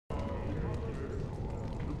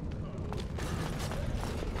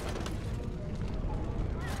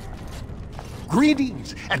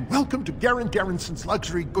Greetings, and welcome to Garison's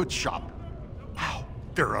luxury goods shop. Wow,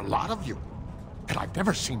 there are a lot of you. And I've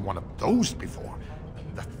never seen one of those before.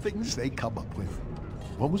 The things they come up with.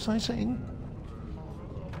 What was I saying?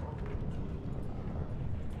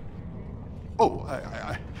 Oh,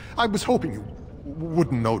 I was hoping you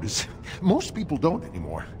wouldn't notice. Most people don't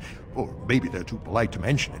anymore. Or maybe they're too polite to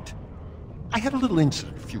mention it. I had a little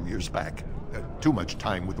incident a few years back. Too much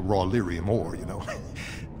time with the raw lyrium ore, you know.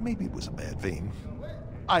 Maybe it was a bad vein.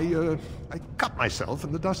 I cut myself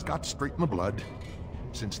and the dust got straight in the blood.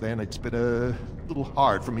 Since then, it's been a little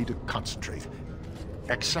hard for me to concentrate.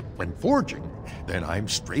 Except when forging. Then I'm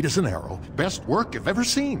straight as an arrow. Best work you've ever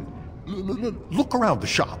seen. Look around the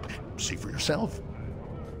shop. See for yourself.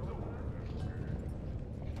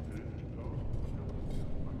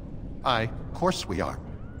 Of course we are.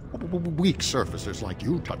 Weak surfacers like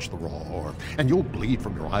you touch the raw ore, and you'll bleed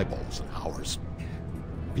from your eyeballs in hours.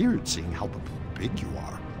 Weird seeing how big you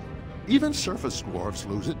are. Even surface dwarves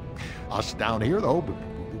lose it. Us down here, though,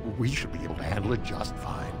 we should be able to handle it just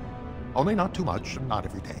fine. Only not too much, and not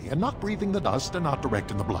every day, and not breathing the dust, and not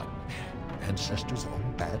direct in the blood. Ancestors'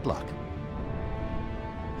 own bad luck.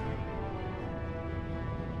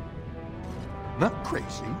 Not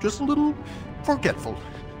crazy, just a little forgetful.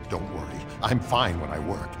 Don't worry, I'm fine when I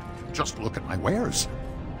work. Just look at my wares.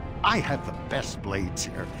 I have the best blades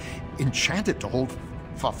here. Enchanted to hold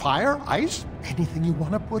fire, ice, anything you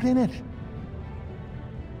want to put in it.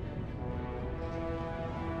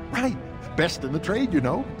 Right, best in the trade, you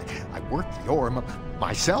know. I work the ore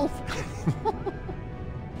myself.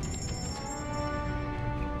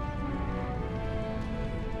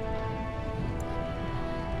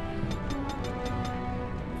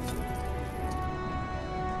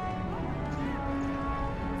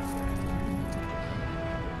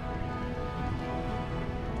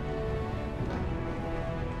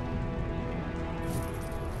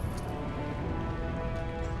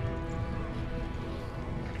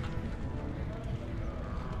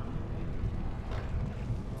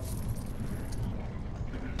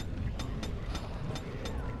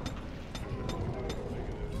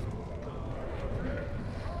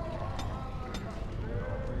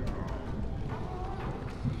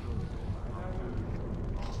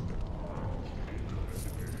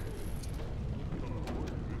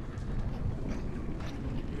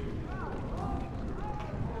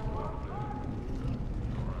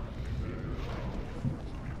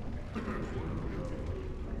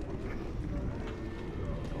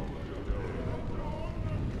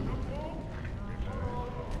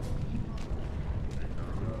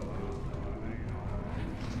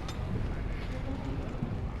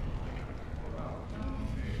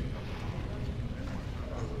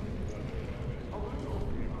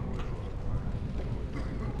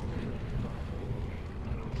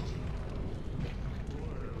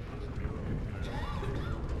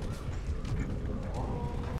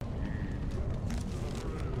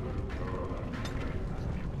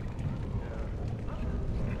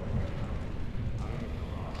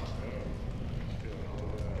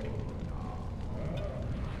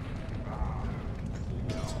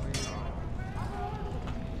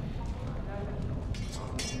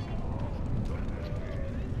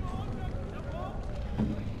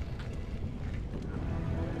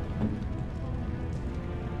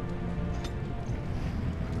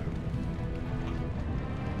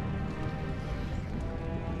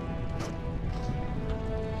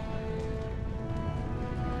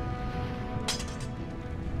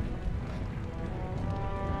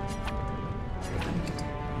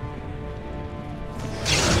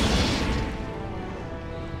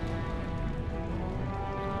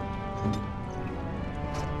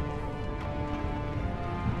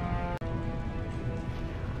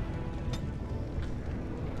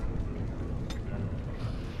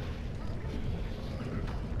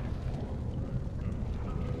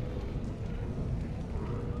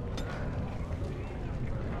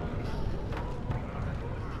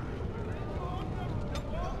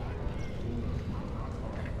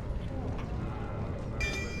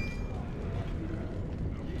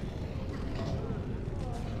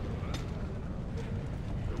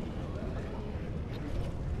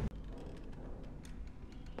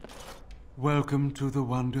 Welcome to the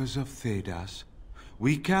wonders of Thedas.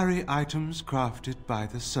 We carry items crafted by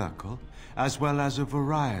the Circle, as well as a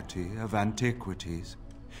variety of antiquities.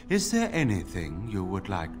 Is there anything you would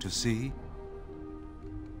like to see?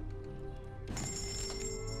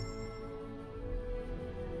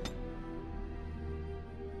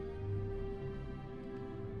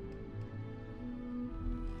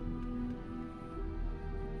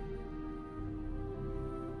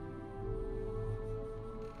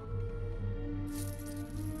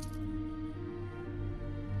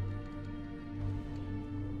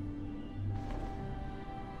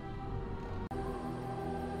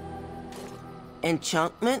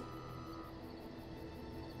 Enchantment?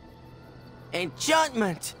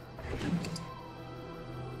 Enchantment!